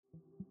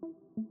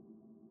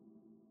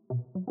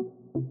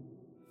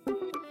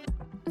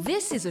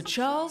This is a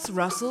Charles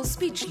Russell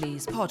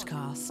Speechlys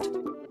podcast.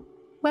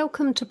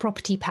 Welcome to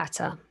Property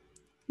Patter.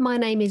 My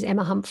name is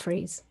Emma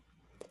Humphreys.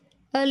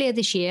 Earlier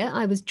this year,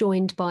 I was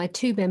joined by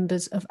two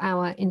members of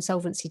our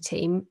insolvency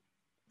team,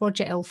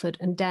 Roger Elford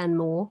and Dan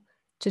Moore,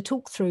 to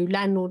talk through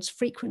landlords'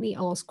 frequently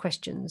asked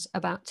questions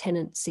about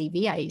tenant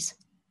CVAs.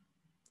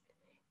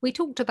 We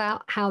talked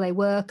about how they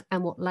work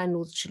and what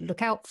landlords should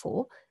look out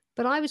for,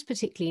 but I was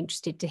particularly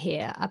interested to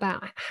hear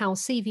about how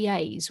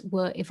CVAs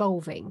were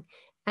evolving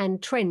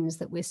and trends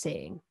that we're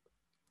seeing.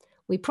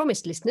 We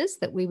promised listeners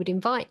that we would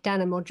invite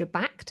Dan and Roger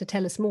back to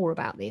tell us more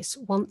about this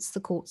once the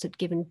courts had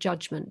given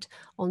judgment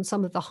on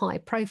some of the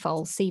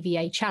high-profile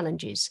CVA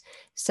challenges.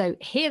 So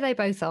here they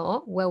both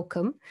are.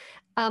 Welcome.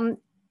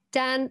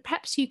 Dan,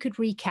 perhaps you could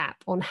recap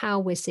on how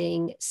we're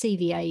seeing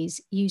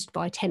CVAs used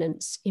by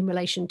tenants in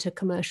relation to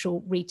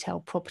commercial retail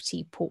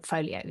property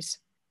portfolios.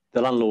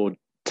 The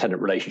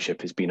landlord-tenant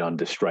relationship has been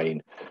under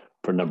strain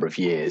for a number of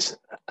years,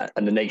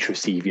 and the nature of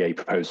CVA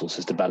proposals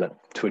has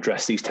developed to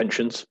address these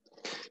tensions.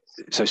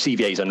 So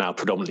CVAs are now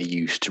predominantly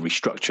used to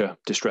restructure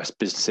distressed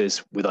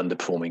businesses with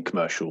underperforming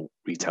commercial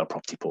retail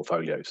property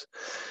portfolios.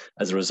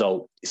 As a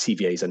result,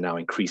 CVAs are now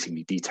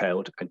increasingly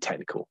detailed and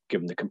technical,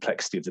 given the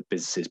complexity of the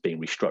businesses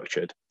being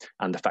restructured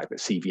and the fact that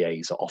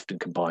CVAs are often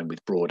combined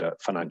with broader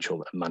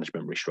financial and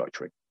management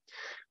restructuring.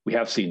 We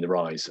have seen the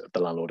rise of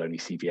the landlord-only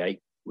CVA,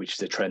 which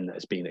is a trend that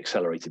has been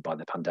accelerated by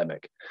the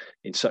pandemic.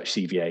 In such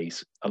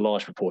CVAs, a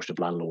large proportion of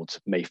landlords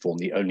may form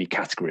the only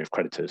category of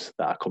creditors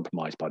that are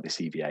compromised by the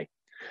CVA,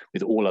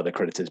 with all other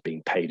creditors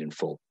being paid in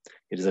full.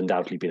 It has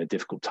undoubtedly been a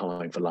difficult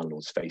time for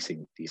landlords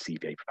facing these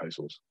CVA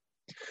proposals.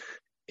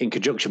 In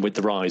conjunction with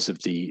the rise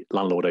of the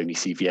landlord-only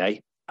CVA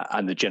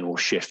and the general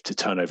shift to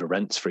turnover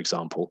rents, for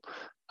example,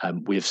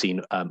 we have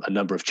seen a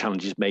number of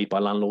challenges made by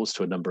landlords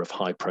to a number of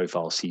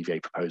high-profile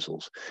CVA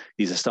proposals.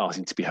 These are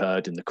starting to be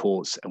heard in the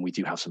courts, and we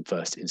do have some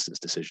first instance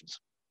decisions.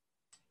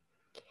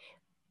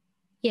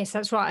 Yes,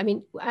 that's right. I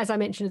mean, as I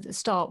mentioned at the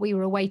start, we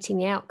were awaiting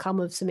the outcome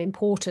of some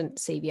important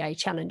CVA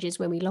challenges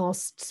when we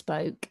last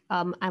spoke,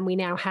 and we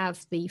now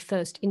have the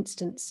first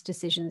instance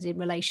decisions in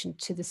relation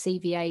to the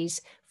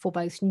CVAs for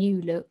both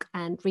New Look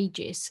and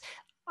Regis.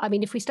 I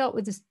mean, if we start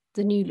with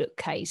the New Look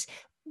case,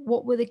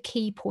 what were the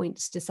key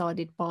points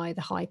decided by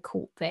the High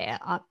Court there?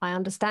 I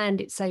understand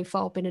it's so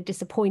far been a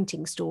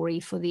disappointing story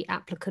for the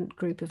applicant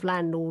group of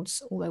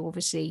landlords, although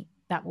obviously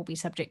that will be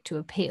subject to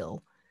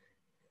appeal.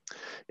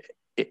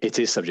 It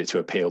is subject to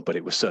appeal, but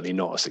it was certainly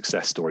not a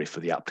success story for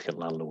the applicant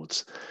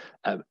landlords.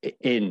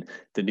 In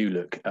the New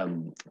Look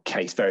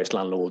case, various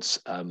landlords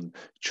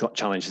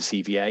challenged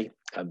the CVA.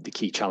 The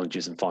key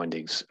challenges and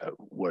findings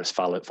were as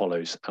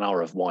follows: an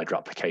hour of wider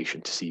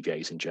application to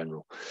CVAs in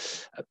general.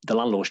 The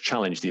landlords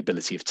challenged the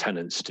ability of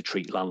tenants to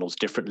treat landlords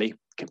differently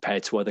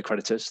compared to other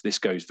creditors. This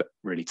goes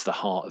really to the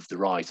heart of the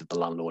rise of the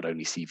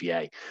landlord-only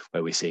CVA,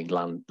 where we're seeing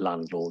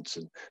landlords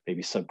and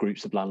maybe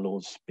subgroups of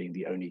landlords being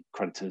the only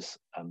creditors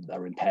that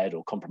are impaired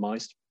or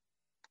compromised.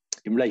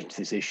 In relation to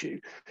this issue,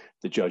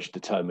 the judge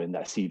determined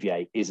that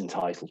CVA is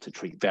entitled to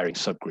treat varying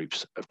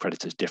subgroups of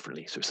creditors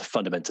differently. So it's a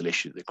fundamental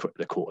issue that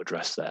the court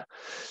addressed there.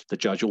 The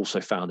judge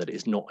also found that it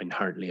is not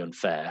inherently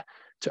unfair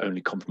to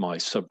only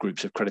compromise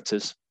subgroups of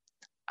creditors.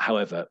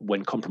 However,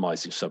 when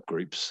compromising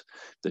subgroups,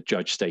 the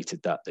judge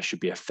stated that there should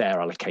be a fair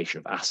allocation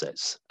of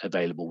assets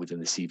available within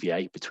the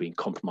CVA between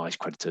compromised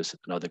creditors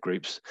and other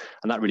groups.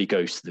 And that really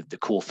goes to the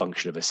core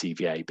function of a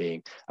CVA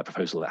being a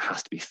proposal that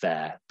has to be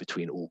fair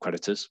between all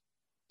creditors.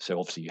 So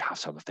obviously you have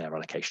to have a fair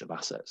allocation of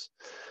assets,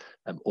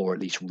 or at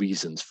least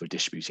reasons for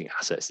distributing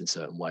assets in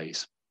certain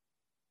ways.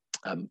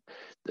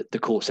 The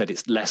court said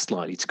it's less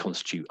likely to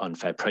constitute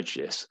unfair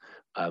prejudice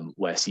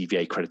where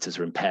CVA creditors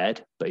are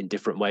impaired, but in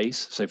different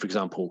ways. So, for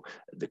example,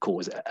 the court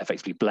was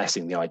effectively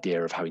blessing the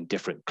idea of having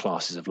different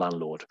classes of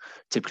landlord.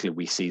 Typically,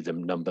 we see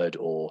them numbered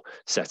or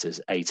set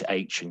as A to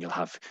H, and you'll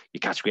have your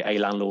category A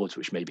landlords,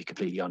 which may be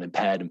completely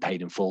unimpaired and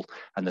paid in full,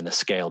 and then a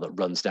scale that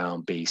runs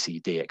down B, C,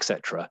 D,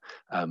 etc.,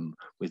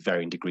 with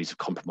varying degrees of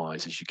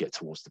compromise as you get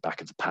towards the back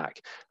of the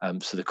pack.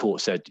 So the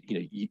court said,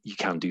 you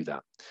can do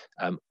that.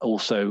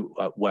 Also,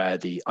 where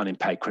the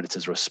unimpaired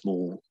creditors are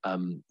small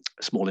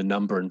in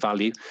number and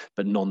value,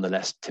 but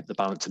nonetheless tip the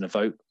balance in a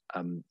vote,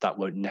 that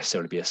won't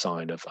necessarily be a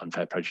sign of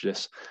unfair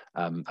prejudice.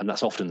 And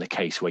that's often the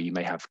case where you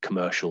may have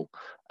commercial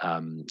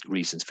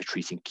reasons for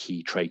treating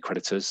key trade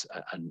creditors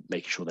and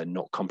making sure they're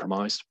not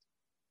compromised.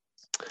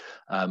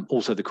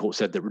 Also, the court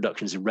said that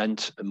reductions in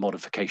rent and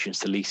modifications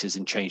to leases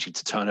and changing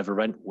to turnover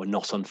rent were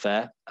not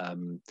unfair.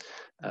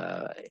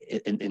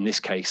 In this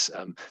case,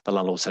 the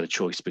landlords had a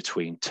choice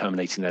between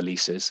terminating their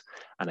leases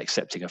and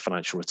accepting a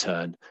financial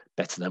return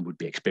better than would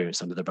be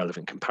experienced under the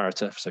relevant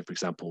comparator. So, for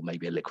example,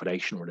 maybe a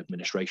liquidation or an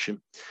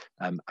administration,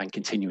 and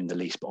continuing the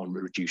lease but on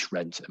reduced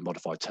rent and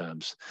modified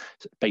terms.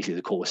 So basically,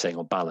 the court was saying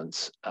on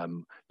balance,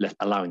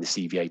 allowing the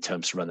CVA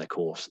terms to run their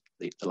course,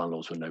 the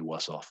landlords were no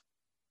worse off.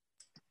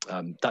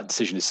 That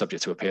decision is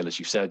subject to appeal, as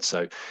you said,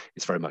 so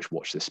it's very much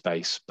watch this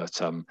space. But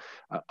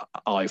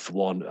I, for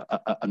one,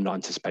 am not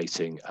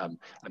anticipating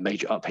a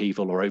major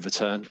upheaval or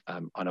overturn.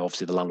 I know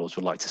obviously the landlords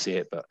would like to see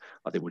it, but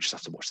I think we'll just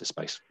have to watch this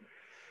space.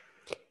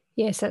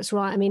 Yes, that's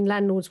right. I mean,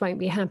 landlords won't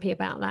be happy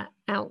about that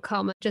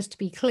outcome. Just to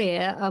be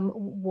clear,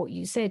 what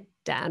you said,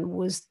 Dan,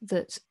 was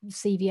that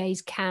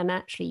CVAs can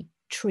actually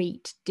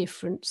treat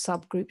different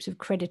subgroups of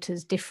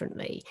creditors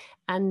differently,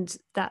 and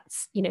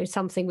that's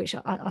something which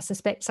I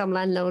suspect some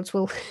landlords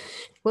will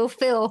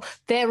feel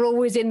they're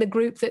always in the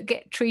group that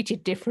get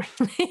treated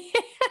differently,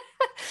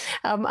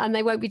 and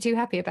they won't be too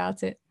happy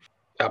about it.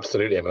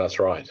 Absolutely, Emma, that's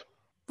right.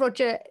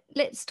 Roger,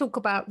 let's talk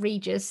about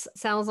Regis.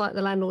 Sounds like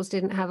the landlords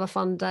didn't have a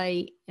fun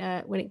day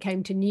when it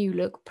came to New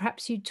Look.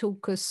 Perhaps you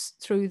talk us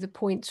through the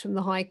points from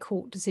the High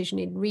Court decision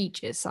in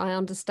Regis. I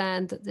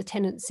understand that the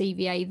tenant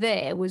CVA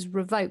there was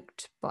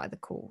revoked by the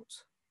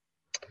court.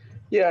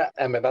 Yeah,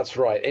 Emma, that's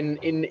right.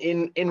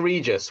 In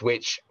Regis,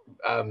 which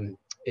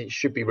it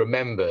should be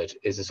remembered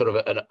is a sort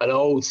of an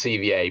old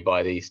CVA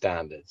by these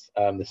standards.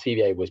 The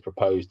CVA was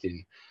proposed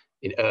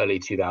in early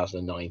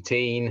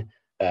 2019.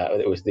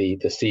 It was the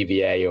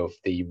CVA of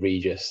the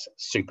Regis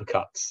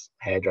Supercuts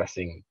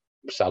hairdressing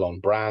salon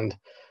brand.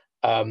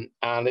 And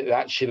it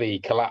actually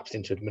collapsed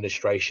into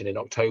administration in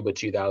October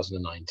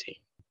 2019,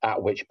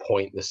 at which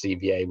point the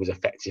CVA was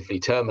effectively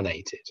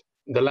terminated.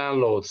 The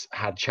landlords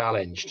had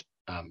challenged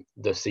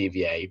the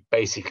CVA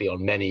basically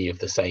on many of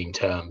the same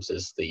terms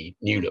as the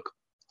New Look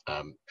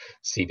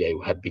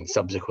CVA had been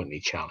subsequently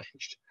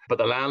challenged. But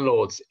the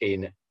landlords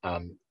in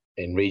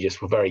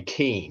Regis were very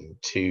keen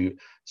to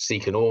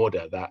seek an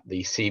order that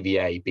the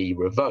CVA be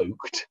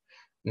revoked,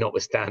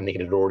 notwithstanding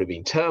it had already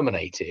been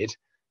terminated,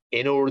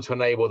 in order to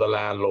enable the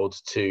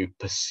landlords to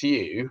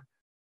pursue,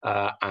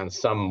 and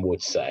some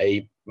would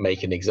say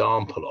make an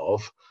example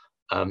of,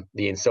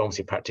 the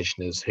insolvency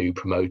practitioners who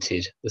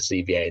promoted the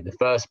CVA in the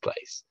first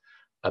place.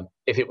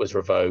 If it was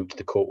revoked,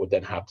 the court would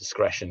then have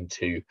discretion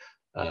to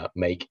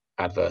make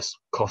adverse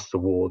cost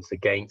awards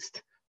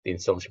against the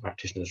insolvency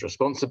practitioners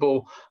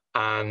responsible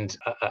and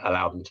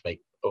allow them to make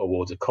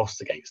awards of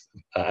costs against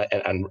them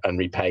and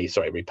repay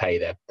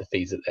the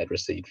fees that they'd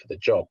received for the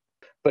job.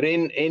 But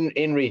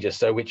in Regis,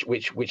 so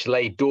which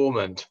lay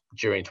dormant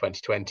during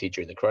 2020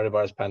 during the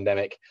coronavirus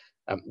pandemic,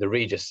 the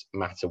Regis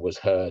matter was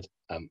heard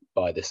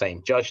by the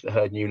same judge that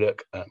heard New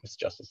Look, Mr.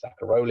 Justice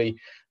Zaccaroli,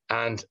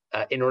 and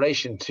in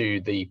relation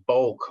to the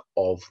bulk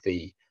of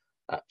the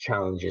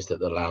challenges that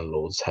the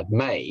landlords had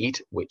made,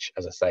 which,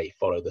 as I say,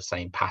 follow the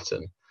same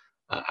pattern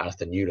as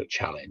the New Look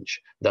challenge,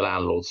 the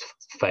landlords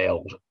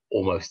failed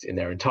almost in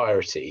their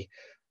entirety.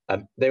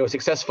 They were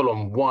successful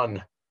on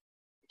one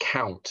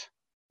count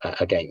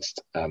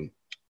against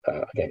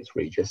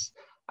Regis,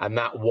 and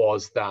that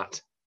was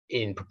that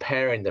in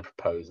preparing the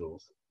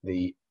proposals,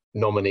 the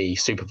nominee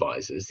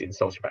supervisors, the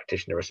insolvency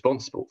practitioner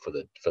responsible for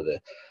the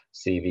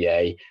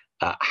CVA,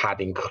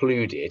 had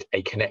included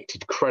a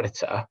connected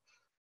creditor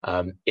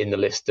in the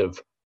list of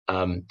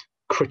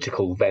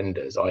critical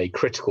vendors, i.e.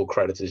 critical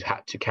creditors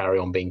had to carry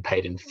on being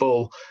paid in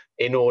full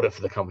in order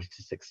for the company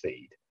to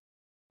succeed.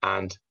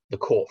 And the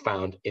court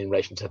found in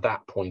relation to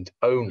that point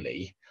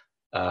only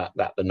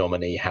that the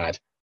nominee had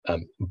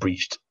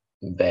breached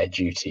their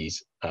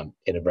duties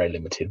in a very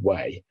limited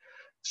way.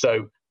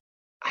 So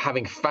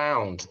having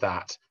found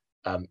that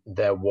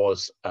there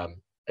was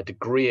a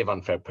degree of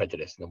unfair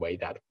prejudice in the way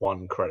that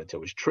one creditor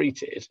was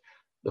treated,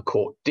 the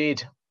court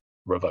did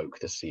revoke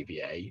the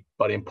CVA,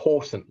 but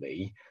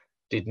importantly,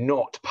 did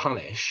not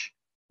punish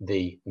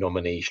the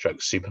nominee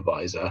stroke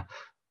supervisor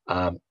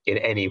in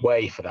any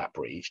way for that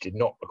breach, did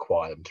not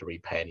require them to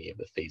repay any of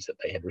the fees that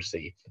they had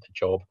received for the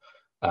job,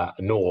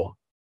 nor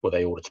were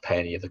they ordered to pay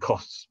any of the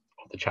costs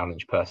of the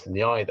challenged person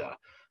either.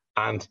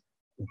 And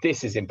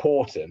this is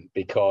important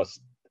because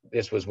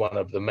this was one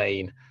of the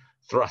main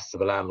thrusts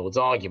of the landlord's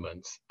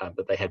arguments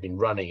that they had been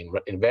running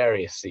in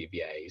various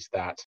CVAs,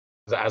 that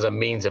as a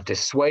means of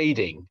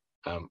dissuading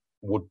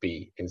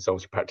would-be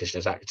insolvency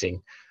practitioners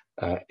acting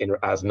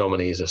as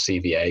nominees of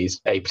CVAs,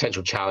 a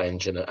potential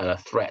challenge and a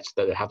threat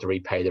that they had to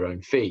repay their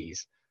own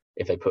fees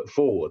if they put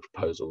forward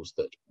proposals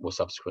that were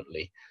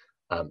subsequently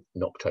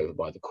knocked over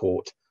by the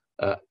court,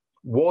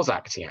 was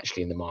acting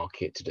actually in the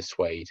market to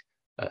dissuade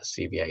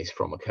CVAs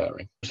from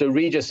occurring. So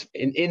Regis,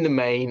 in the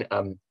main,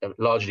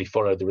 largely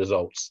followed the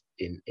results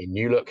in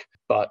New Look,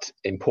 but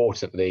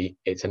importantly,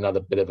 it's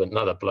another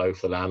blow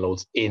for the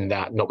landlords in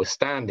that,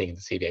 notwithstanding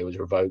the CVA was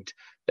revoked,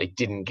 they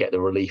didn't get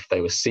the relief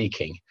they were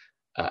seeking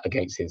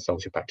against the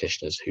insolvency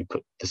practitioners who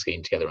put the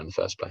scheme together in the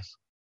first place.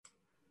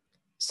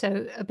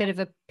 So a bit of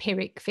a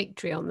Pyrrhic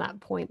victory on that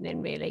point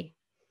then, really.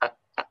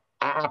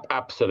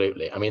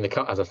 Absolutely. I mean,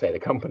 as I say, the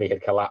company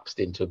had collapsed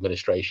into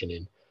administration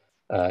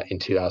in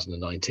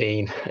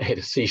 2019. It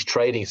has ceased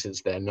trading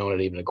since then. No one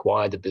had even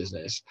acquired the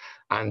business.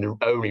 And the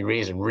only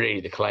reason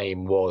really the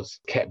claim was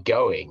kept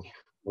going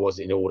was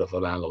in order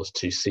for landlords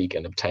to seek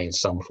and obtain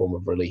some form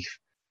of relief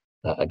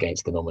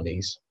against the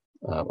nominees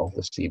of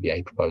the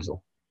CVA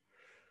proposal.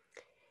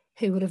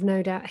 Who would have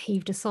no doubt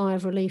heaved a sigh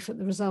of relief at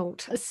the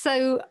result.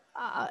 So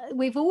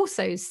we've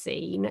also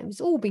seen,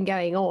 it's all been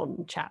going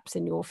on, chaps,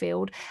 in your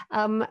field.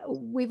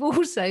 We've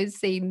also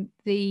seen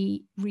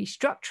the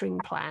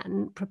restructuring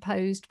plan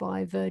proposed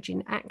by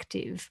Virgin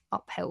Active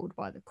upheld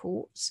by the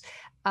courts,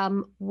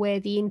 where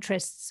the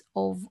interests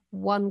of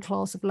one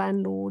class of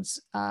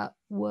landlords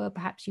were,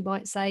 perhaps you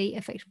might say,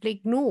 effectively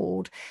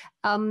ignored.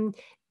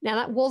 Now,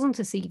 that wasn't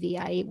a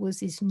CVA, it was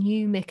this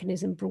new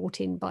mechanism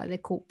brought in by the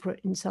Corporate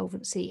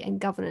Insolvency and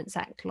Governance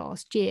Act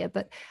last year.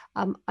 But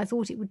I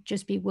thought it would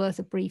just be worth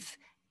a brief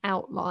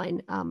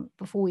outline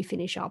before we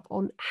finish up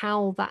on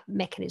how that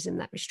mechanism,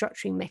 that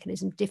restructuring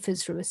mechanism,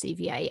 differs from a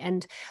CVA,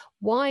 and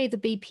why the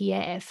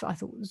BPF, I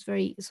thought, was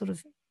very sort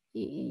of,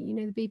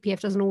 the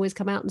BPF doesn't always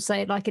come out and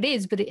say it like it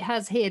is, but it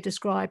has here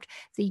described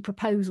the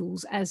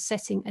proposals as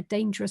setting a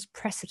dangerous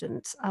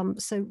precedent.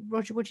 So,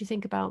 Roger, what do you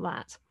think about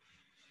that?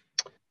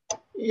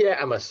 Yeah,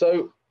 Emma.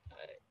 So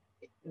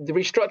the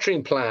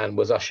restructuring plan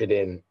was ushered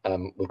in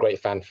with great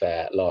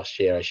fanfare last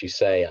year, as you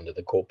say, under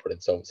the Corporate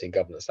Insolvency and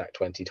Governance Act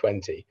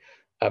 2020,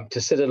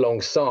 to sit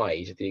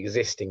alongside the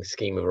existing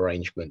scheme of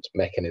arrangement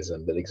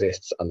mechanism that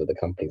exists under the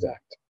Companies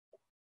Act.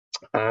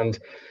 And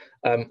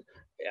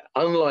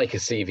unlike a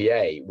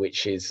CVA,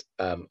 which is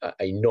a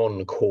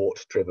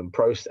non-court driven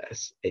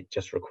process, it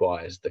just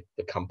requires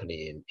the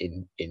company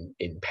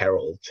in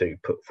peril to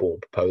put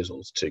forward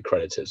proposals to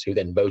creditors who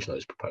then vote on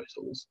those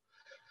proposals.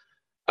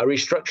 A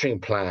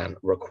restructuring plan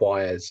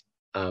requires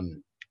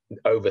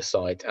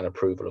oversight and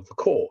approval of the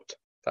court.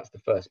 That's the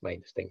first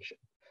main distinction.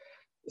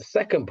 The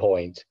second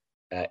point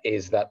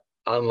is that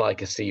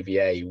unlike a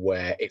CVA,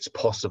 where it's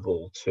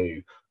possible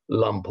to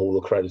lump all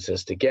the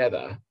creditors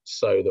together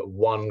so that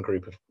one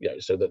group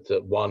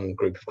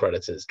of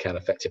creditors can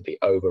effectively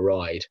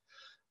override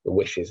the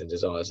wishes and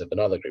desires of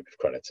another group of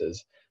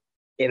creditors,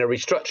 in a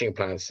restructuring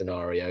plan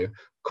scenario,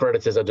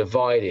 creditors are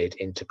divided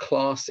into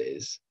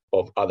classes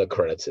of other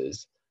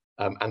creditors.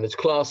 And those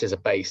classes are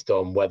based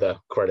on whether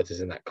creditors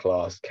in that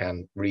class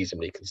can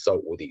reasonably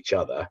consult with each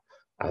other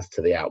as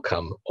to the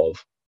outcome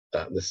of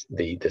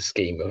the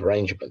scheme of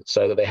arrangement,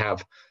 so that they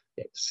have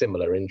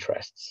similar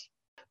interests.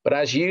 But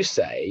as you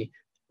say,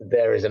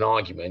 there is an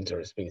argument, or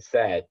it's been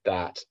said,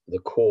 that the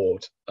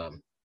court,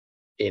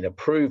 in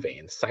approving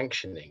and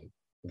sanctioning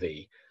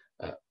the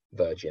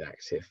Virgin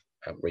Active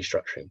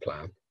restructuring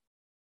plan,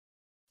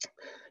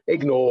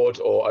 ignored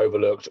or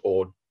overlooked,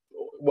 or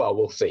well,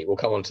 we'll see. We'll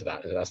come on to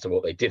that as to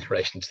what they did in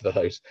relation to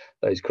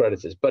those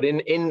creditors. But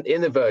in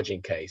the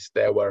Virgin case,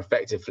 there were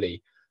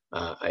effectively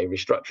a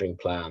restructuring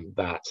plan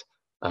that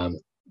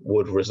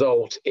would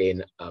result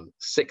in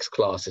 6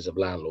 classes of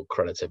landlord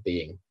creditor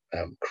being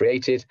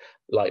created,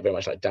 very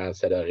much like Dan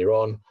said earlier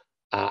on.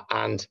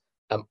 And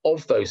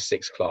of those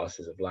 6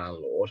 classes of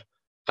landlord,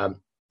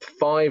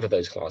 5 of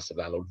those classes of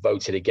landlord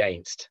voted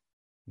against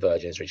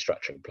Virgin's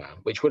restructuring plan,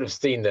 which would have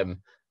seen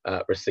them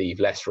receive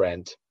less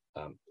rent,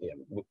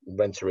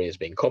 rent arrears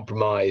being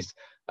compromised,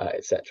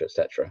 etc.,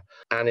 etc.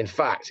 And in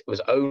fact, it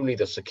was only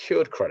the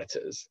secured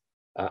creditors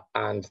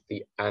and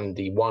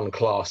the one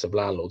class of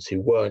landlords who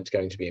weren't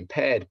going to be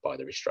impaired by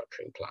the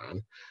restructuring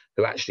plan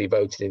who actually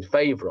voted in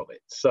favour of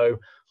it. So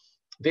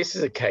this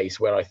is a case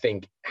where I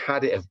think,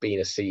 had it have been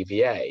a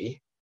CVA,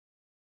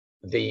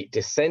 the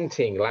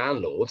dissenting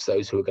landlords,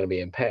 those who are going to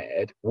be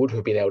impaired, would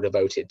have been able to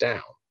vote it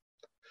down.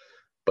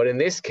 But in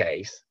this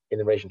case, in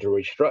relation to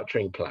a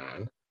restructuring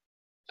plan,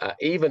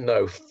 even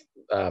though,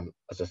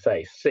 as I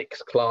say,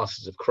 6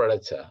 classes of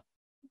creditor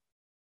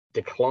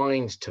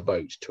declined to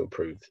vote to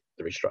approve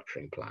the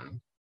restructuring plan,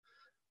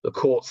 the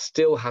court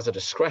still has a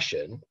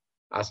discretion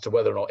as to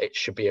whether or not it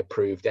should be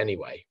approved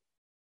anyway.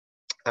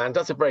 And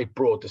that's a very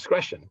broad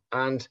discretion.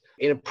 And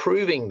in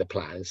approving the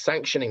plan,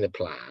 sanctioning the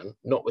plan,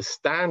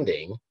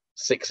 notwithstanding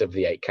 6 of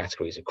the 8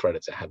 categories of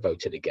creditor had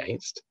voted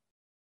against,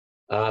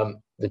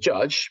 the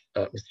judge,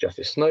 Mr.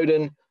 Justice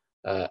Snowden,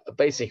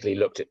 basically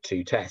looked at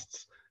 2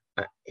 tests.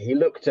 He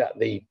looked at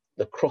the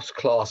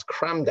cross-class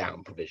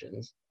cram-down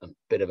provisions, a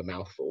bit of a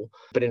mouthful,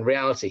 but in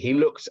reality, he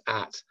looked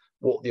at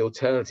what the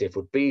alternative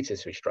would be to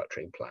this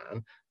restructuring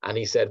plan, and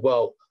he said,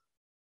 well,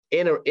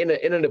 in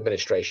an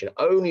administration,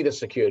 only the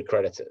secured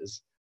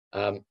creditors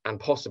and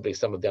possibly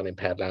some of the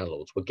unimpaired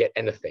landlords would get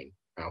anything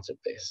out of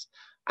this,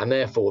 and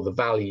therefore the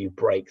value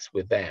breaks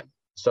with them.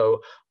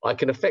 So I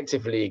can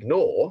effectively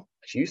ignore,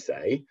 as you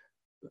say,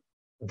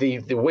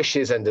 the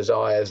wishes and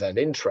desires and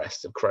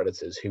interests of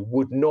creditors who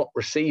would not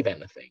receive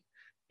anything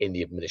in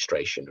the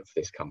administration of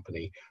this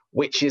company,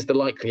 which is the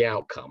likely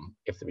outcome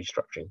if the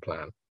restructuring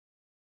plan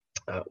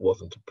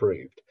wasn't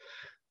approved.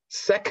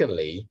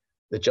 Secondly,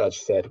 the judge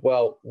said,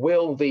 well,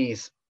 will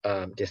these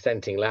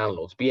dissenting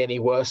landlords be any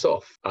worse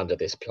off under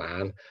this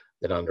plan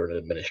than under an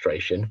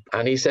administration?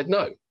 And he said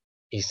no.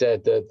 He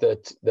said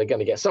that they're going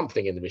to get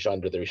something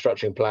under the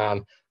restructuring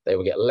plan. They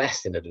will get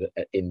less in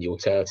the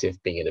alternative,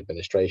 being in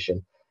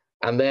administration.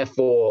 And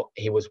therefore,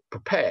 he was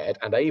prepared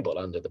and able,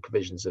 under the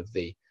provisions of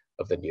the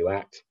new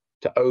Act,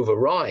 to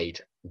override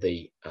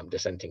the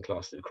dissenting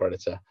class of the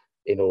creditor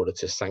in order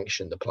to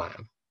sanction the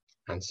plan.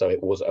 And so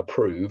it was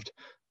approved,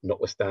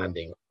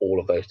 notwithstanding all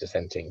of those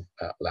dissenting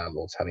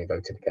landlords having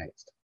voted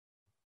against.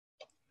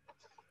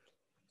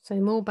 So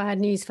more bad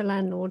news for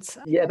landlords.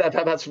 Yeah,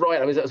 that's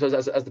right. I mean, as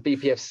the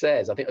BPF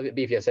says, I think the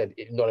BPF said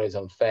it not only is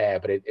unfair,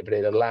 but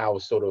it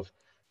allows sort of,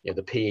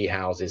 the PE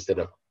houses that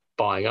are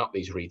buying up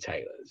these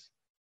retailers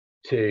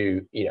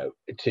to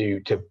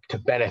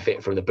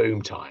benefit from the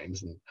boom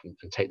times and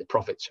take the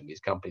profits from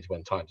these companies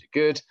when times are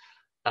good,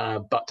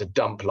 but to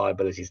dump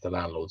liabilities to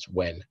landlords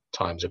when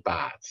times are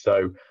bad.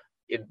 So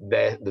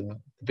the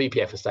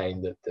BPF are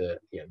saying that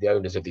the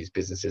owners of these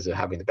businesses are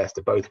having the best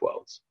of both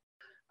worlds,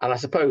 and I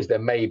suppose there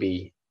may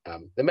be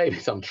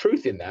some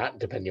truth in that,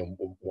 depending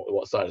on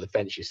what side of the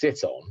fence you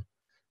sit on.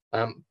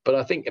 But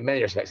I think in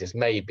many respects this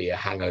may be a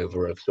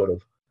hangover of sort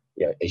of,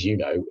 as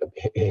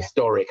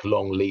historic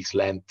long lease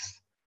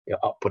lengths,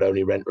 upward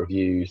only rent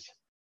reviews,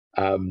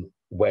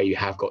 where you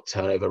have got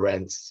turnover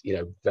rents,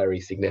 very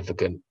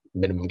significant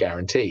minimum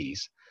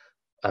guarantees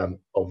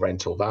of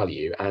rental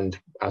value. And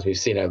as we've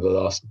seen over the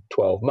last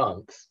 12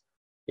 months,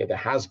 there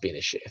has been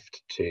a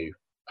shift to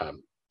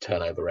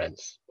turnover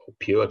rents, or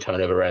pure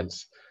turnover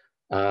rents.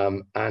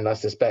 And I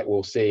suspect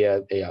we'll see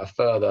a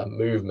further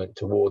movement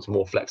towards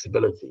more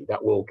flexibility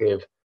that will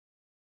give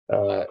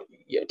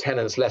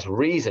tenants less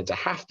reason to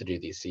have to do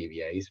these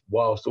CVAs,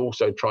 whilst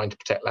also trying to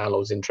protect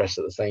landlords' interests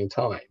at the same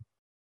time,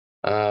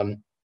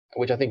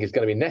 which I think is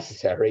going to be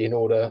necessary in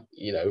order,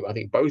 I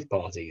think both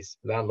parties,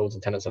 landlords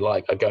and tenants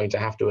alike, are going to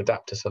have to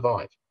adapt to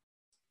survive.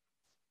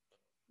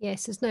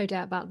 Yes, there's no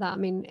doubt about that. I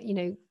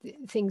mean,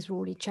 things are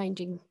already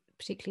changing,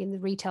 particularly in the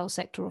retail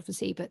sector,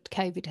 obviously, but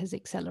COVID has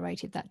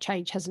accelerated that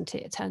change, hasn't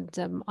it? And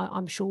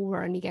I'm sure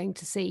we're only going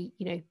to see,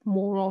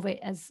 more of it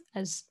as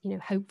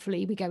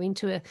hopefully we go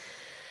into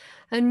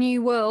a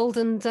new world,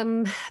 and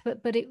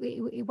but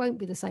it won't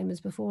be the same as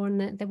before,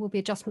 and there will be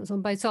adjustments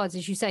on both sides,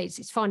 as you say.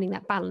 It's finding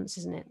that balance,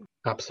 isn't it?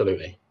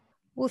 Absolutely.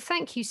 Well,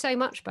 thank you so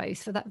much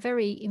both for that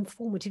very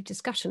informative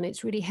discussion.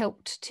 It's really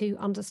helped to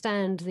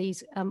understand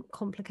these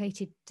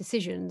complicated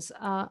decisions.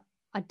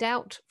 I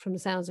doubt, from the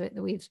sounds of it,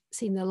 that we've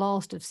seen the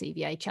last of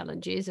CVA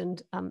challenges,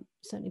 and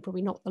certainly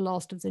probably not the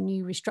last of the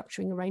new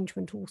restructuring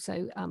arrangement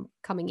also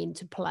coming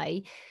into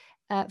play.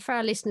 For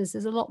our listeners,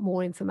 there's a lot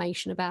more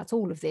information about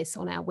all of this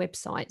on our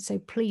website, so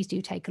please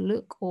do take a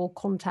look or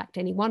contact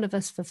any one of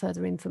us for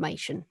further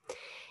information.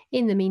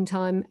 In the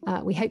meantime,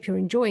 we hope you're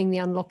enjoying The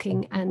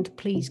Unlocking, and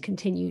please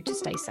continue to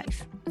stay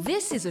safe.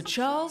 This is a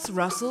Charles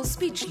Russell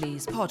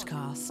Speechlys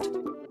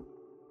podcast.